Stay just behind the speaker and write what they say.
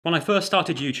When I first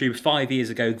started YouTube 5 years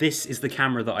ago, this is the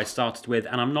camera that I started with,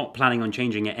 and I'm not planning on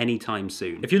changing it anytime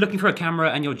soon. If you're looking for a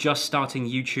camera and you're just starting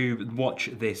YouTube,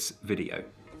 watch this video.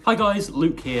 Hi guys,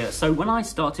 Luke here. So when I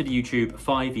started YouTube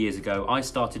 5 years ago, I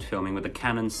started filming with a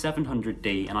Canon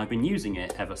 700d and I've been using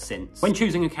it ever since. When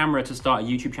choosing a camera to start a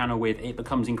YouTube channel with, it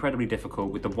becomes incredibly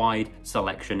difficult with the wide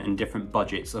selection and different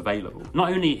budgets available. Not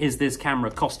only is this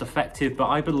camera cost effective, but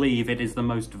I believe it is the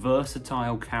most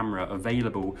versatile camera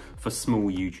available for small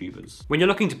YouTubers. When you're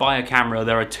looking to buy a camera,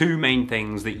 there are two main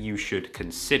things that you should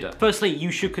consider. Firstly,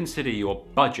 you should consider your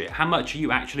budget. How much are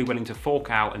you actually willing to fork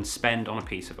out and spend on a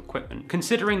piece of equipment?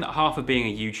 Considering that half of being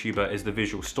a YouTuber is the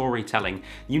visual storytelling,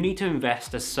 you need to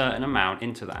invest a certain amount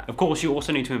into that. Of course, you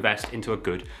also need to invest into a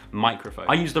good microphone.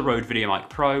 I use the Rode VideoMic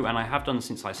Pro and I have done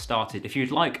since I started. If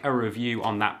you'd like a review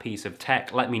on that piece of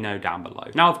tech, let me know down below.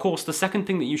 Now, of course, the second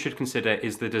thing that you should consider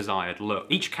is the desired look.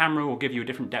 Each camera will give you a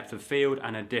different depth of field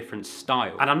and a different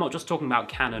style. And I'm not just talking about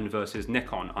Canon versus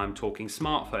Nikon, I'm talking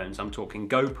smartphones, I'm talking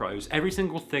GoPros. Every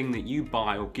single thing that you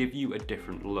buy will give you a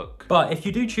different look. But if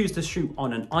you do choose to shoot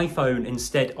on an iPhone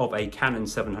instead of a Canon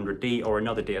 700d or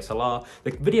another DSLR, the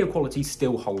video quality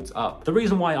still holds up. The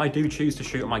reason why I do choose to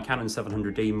shoot on my Canon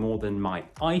 700d more than my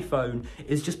iPhone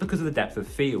is just because of the depth of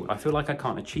field. I feel like I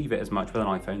can't achieve it as much with an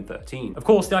iPhone 13. Of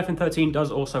course, the iPhone 13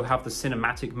 does also have the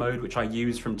cinematic mode, which I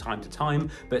use from time to time,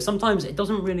 but sometimes it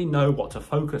doesn't really know what to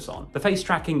focus on. The face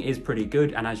tracking is pretty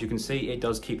good, and as you can see, it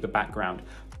does keep the background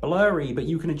blurry, but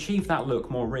you can achieve that look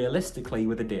more realistically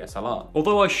with a DSLR.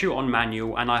 Although I shoot on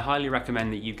manual, and I highly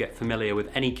recommend that you get familiar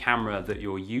with any camera that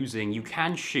you're using, you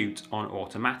can shoot on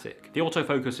automatic. The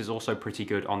autofocus is also pretty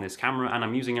good on this camera, and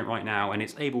I'm using it right now, and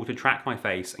it's able to track my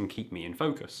face and keep me in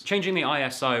focus. Changing the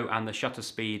ISO and the shutter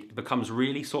speed becomes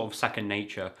really sort of second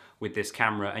nature with this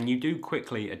camera, and you do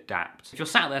quickly adapt. If you're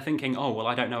sat there thinking, oh, well,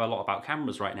 I don't know a lot about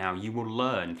cameras right now, you will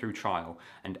learn through trial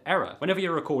and error. Whenever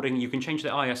you're recording, you can change the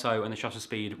ISO and the shutter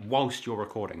speed whilst you're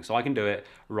recording. So I can do it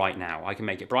right now. I can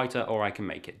make it brighter or I can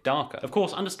make it darker. Of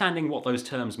course, understanding what those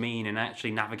terms mean and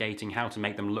actually navigating how to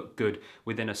make them look good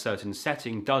within a certain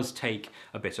setting does take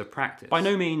a bit of practice. By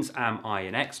no means am I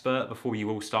an expert before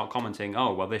you all start commenting,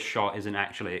 oh, well, this shot isn't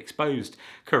actually exposed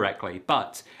correctly.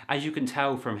 But as you can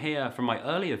tell from here, from my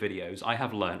earlier videos, I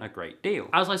have learned a great deal.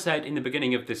 As I said in the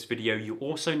beginning of this video, you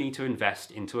also need to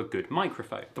invest into a good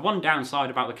microphone. The one downside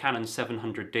about the Canon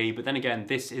 700d, but then again,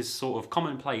 this is sort of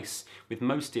commonplace with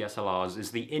most DSLRs,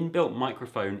 is the inbuilt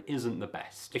microphone isn't the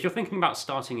best. If you're thinking about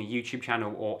starting a YouTube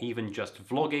channel or even just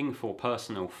vlogging for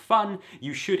personal fun,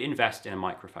 you should invest in a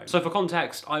microphone. So for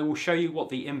context, I will show you what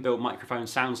the inbuilt microphone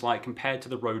sounds like compared to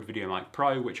the Rode VideoMic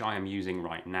Pro, which I am using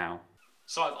right now.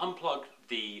 So I've unplugged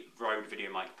the Rode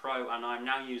VideoMic Pro and I'm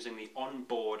now using the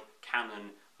onboard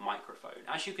Canon microphone.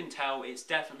 As you can tell, it's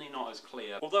definitely not as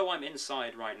clear. Although I'm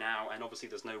inside right now and obviously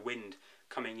there's no wind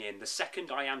coming in, the second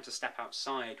I am to step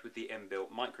outside with the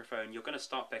inbuilt microphone, you're going to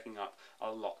start picking up a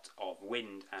lot of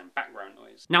wind and background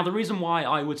noise. Now, the reason why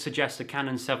I would suggest a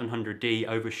Canon 700d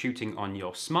over shooting on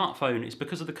your smartphone is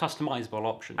because of the customizable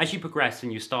option. As you progress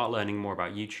and you start learning more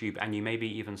about YouTube and you maybe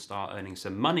even start earning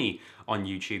some money on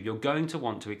YouTube, you're going to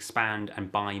want to expand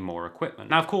and buy more equipment.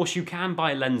 Now, of course, you can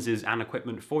buy lenses and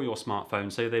equipment for your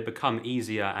smartphone so they become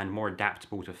easier and more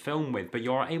adaptable to film with, but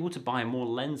you're able to buy more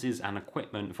lenses and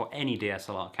equipment for any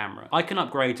DSLR camera. I can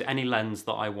upgrade to any lens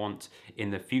that I want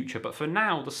in the future, but for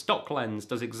now, the stock lens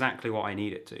does exactly what I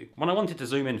need it to. When I wanted to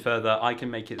zoom in further, I can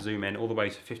make it zoom in all the way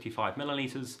to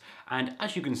 55mm, and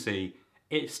as you can see,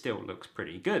 it still looks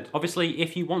pretty good. Obviously,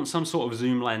 if you want some sort of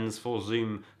zoom lens for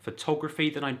zoom photography,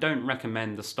 then I don't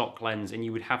recommend the stock lens, and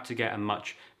you would have to get a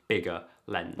much bigger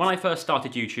lens. When I first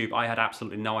started YouTube, I had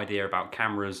absolutely no idea about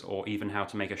cameras or even how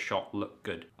to make a shot look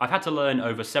good. I've had to learn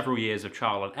over several years of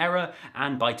trial and error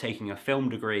and by taking a film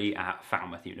degree at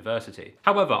Falmouth University.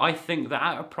 However, I think that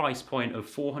at a price point of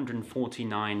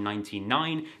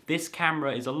 $449.99, this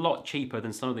camera is a lot cheaper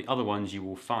than some of the other ones you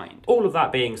will find. All of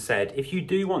that being said, if you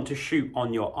do want to shoot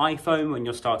on your iPhone when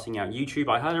you're starting out YouTube,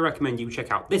 I highly recommend you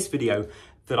check out this video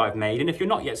that I've made, and if you're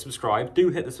not yet subscribed, do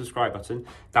hit the subscribe button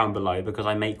down below because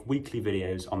I make weekly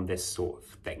videos on this sort of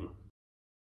thing.